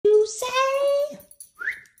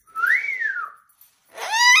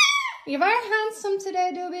You're very handsome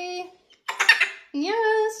today, Doobie.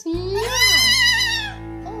 Yes, yeah.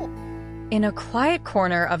 Oh. In a quiet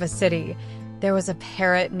corner of a city, there was a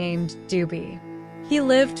parrot named Doobie. He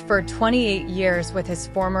lived for 28 years with his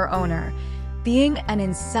former owner, being an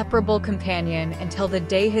inseparable companion until the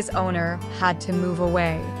day his owner had to move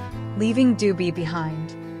away, leaving Doobie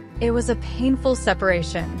behind. It was a painful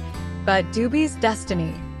separation, but Doobie's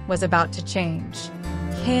destiny was about to change.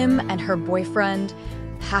 Kim and her boyfriend,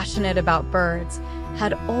 passionate about birds,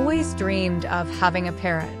 had always dreamed of having a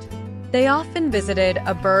parrot. They often visited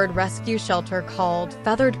a bird rescue shelter called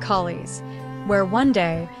Feathered Collies, where one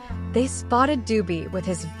day they spotted Doobie with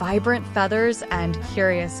his vibrant feathers and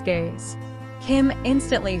curious gaze. Kim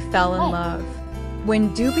instantly fell in love.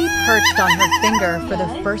 When Doobie perched on her finger for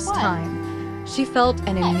the first time, she felt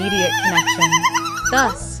an immediate connection.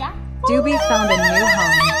 Thus, Doobie found a new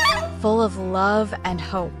home, full of love and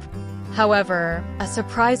hope. However, a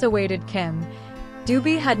surprise awaited Kim.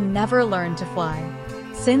 Doobie had never learned to fly.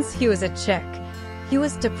 Since he was a chick, he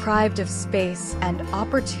was deprived of space and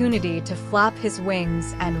opportunity to flap his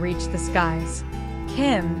wings and reach the skies.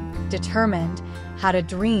 Kim, determined, had a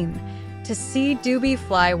dream to see Doobie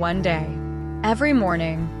fly one day. Every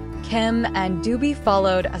morning, Kim and Doobie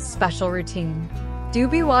followed a special routine.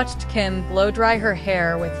 Doobie watched Kim blow-dry her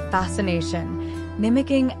hair with fascination,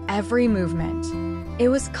 mimicking every movement. It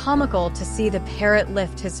was comical to see the parrot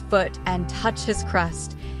lift his foot and touch his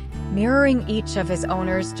crest, mirroring each of his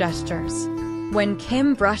owner's gestures. When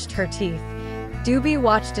Kim brushed her teeth, Doobie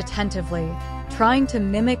watched attentively, trying to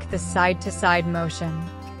mimic the side-to-side motion.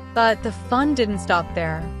 But the fun didn't stop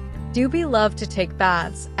there. Doobie loved to take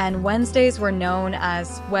baths, and Wednesdays were known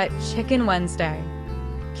as Wet Chicken Wednesday.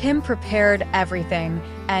 Kim prepared everything,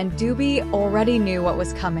 and Doobie already knew what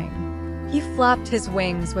was coming. He flapped his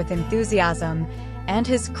wings with enthusiasm, and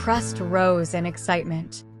his crest rose in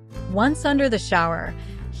excitement. Once under the shower,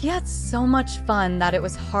 he had so much fun that it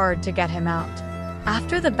was hard to get him out.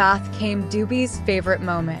 After the bath came Doobie's favorite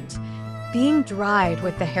moment, being dried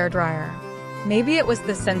with the hairdryer. Maybe it was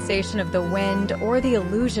the sensation of the wind or the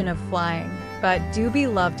illusion of flying, but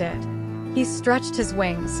Doobie loved it. He stretched his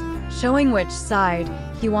wings, showing which side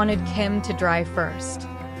he wanted Kim to dry first.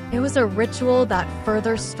 It was a ritual that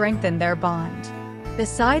further strengthened their bond.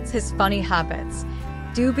 Besides his funny habits,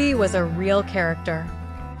 Doobie was a real character.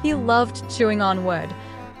 He loved chewing on wood,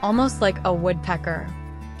 almost like a woodpecker.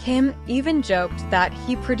 Kim even joked that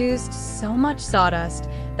he produced so much sawdust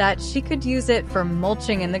that she could use it for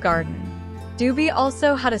mulching in the garden. Doobie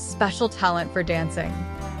also had a special talent for dancing.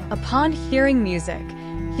 Upon hearing music,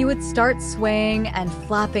 he would start swaying and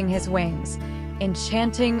flapping his wings,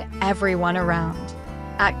 enchanting everyone around.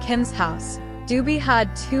 At Kim's house, Doobie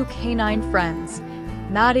had two canine friends,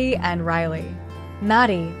 Maddie and Riley.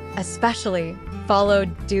 Maddie, especially,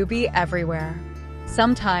 followed Doobie everywhere.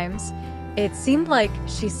 Sometimes, it seemed like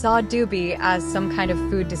she saw Doobie as some kind of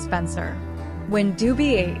food dispenser. When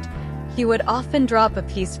Doobie ate, he would often drop a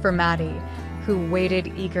piece for Maddie, who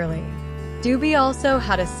waited eagerly. Doobie also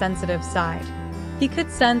had a sensitive side. He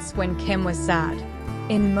could sense when Kim was sad.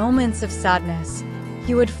 In moments of sadness,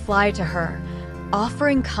 he would fly to her,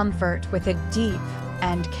 offering comfort with a deep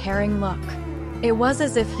and caring look. It was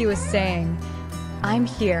as if he was saying, "I'm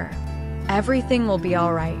here. Everything will be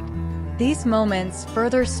all right." These moments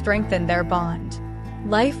further strengthened their bond.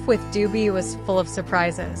 Life with Doobie was full of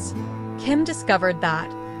surprises. Kim discovered that,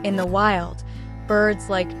 in the wild, birds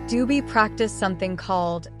like Doobie practice something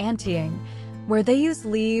called anteing, where they use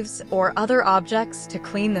leaves or other objects to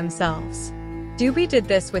clean themselves. Doobie did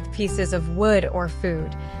this with pieces of wood or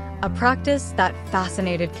food, a practice that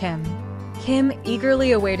fascinated Kim. Kim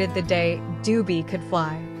eagerly awaited the day Doobie could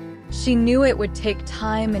fly. She knew it would take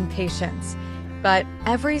time and patience, but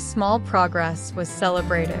every small progress was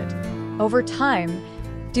celebrated. Over time,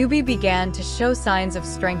 Doobie began to show signs of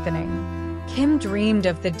strengthening. Kim dreamed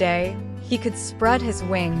of the day he could spread his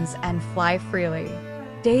wings and fly freely.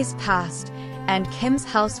 Days passed, and Kim's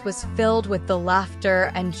house was filled with the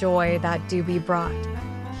laughter and joy that Doobie brought.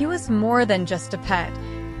 He was more than just a pet.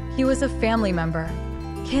 He was a family member.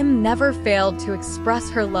 Kim never failed to express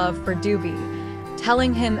her love for Doobie,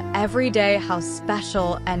 telling him every day how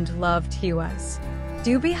special and loved he was.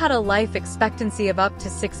 Doobie had a life expectancy of up to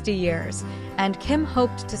 60 years, and Kim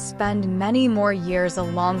hoped to spend many more years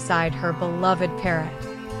alongside her beloved parrot.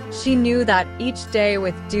 She knew that each day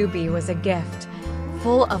with Doobie was a gift,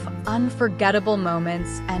 full of unforgettable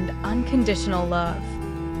moments and unconditional love.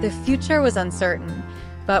 The future was uncertain,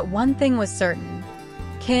 but one thing was certain.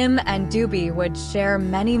 Kim and Doobie would share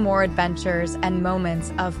many more adventures and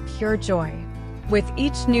moments of pure joy. With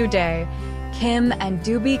each new day, Kim and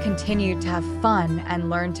Doobie continued to have fun and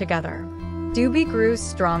learn together. Doobie grew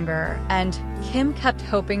stronger, and Kim kept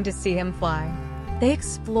hoping to see him fly. They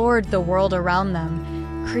explored the world around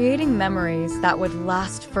them, creating memories that would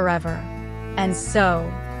last forever. And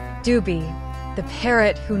so, Doobie, the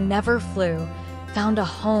parrot who never flew, found a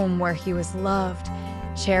home where he was loved,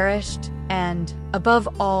 cherished, and, above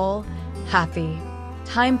all, happy.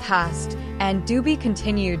 Time passed, and Doobie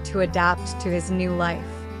continued to adapt to his new life.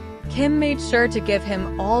 Kim made sure to give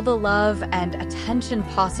him all the love and attention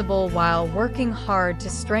possible while working hard to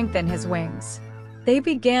strengthen his wings. They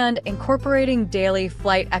began incorporating daily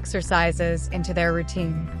flight exercises into their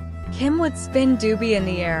routine. Kim would spin Doobie in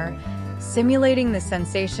the air, simulating the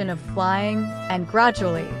sensation of flying, and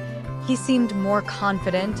gradually, he seemed more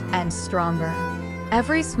confident and stronger.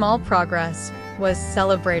 Every small progress was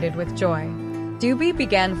celebrated with joy. Doobie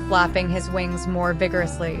began flapping his wings more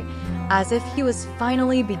vigorously, as if he was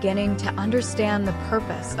finally beginning to understand the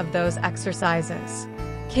purpose of those exercises.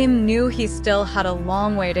 Kim knew he still had a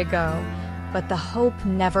long way to go, but the hope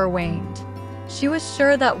never waned. She was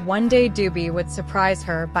sure that one day Doobie would surprise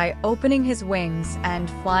her by opening his wings and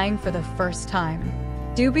flying for the first time.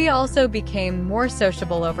 Doobie also became more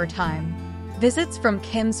sociable over time. Visits from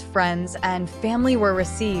Kim's friends and family were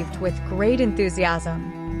received with great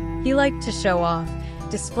enthusiasm. He liked to show off,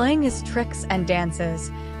 displaying his tricks and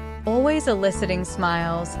dances, always eliciting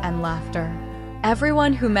smiles and laughter.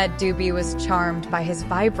 Everyone who met Doobie was charmed by his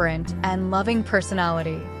vibrant and loving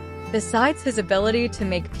personality. Besides his ability to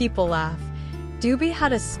make people laugh, Doobie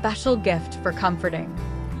had a special gift for comforting.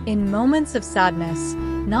 In moments of sadness,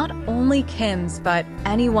 not only Kim's but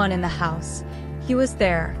anyone in the house, he was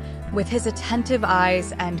there, with his attentive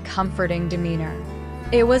eyes and comforting demeanor.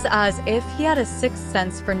 It was as if he had a sixth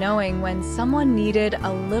sense for knowing when someone needed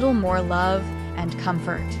a little more love and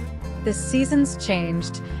comfort. The seasons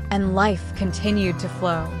changed, and life continued to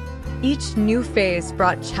flow. Each new phase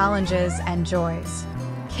brought challenges and joys.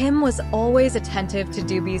 Kim was always attentive to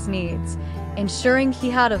Doobie's needs, ensuring he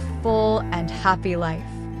had a full and happy life.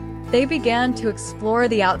 They began to explore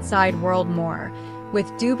the outside world more, with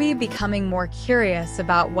Doobie becoming more curious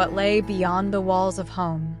about what lay beyond the walls of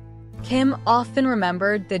home. Kim often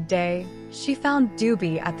remembered the day she found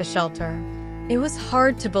Doobie at the shelter. It was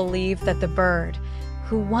hard to believe that the bird,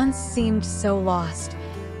 who once seemed so lost,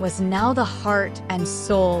 was now the heart and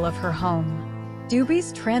soul of her home.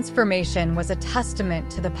 Doobie's transformation was a testament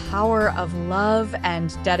to the power of love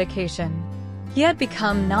and dedication. He had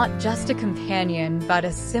become not just a companion, but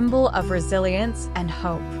a symbol of resilience and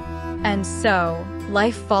hope. And so,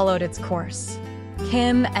 life followed its course.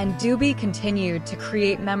 Kim and Doobie continued to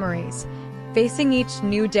create memories, facing each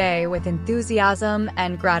new day with enthusiasm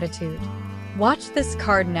and gratitude. Watch this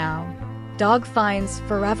card now. Dog finds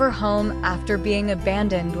forever home after being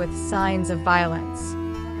abandoned with signs of violence.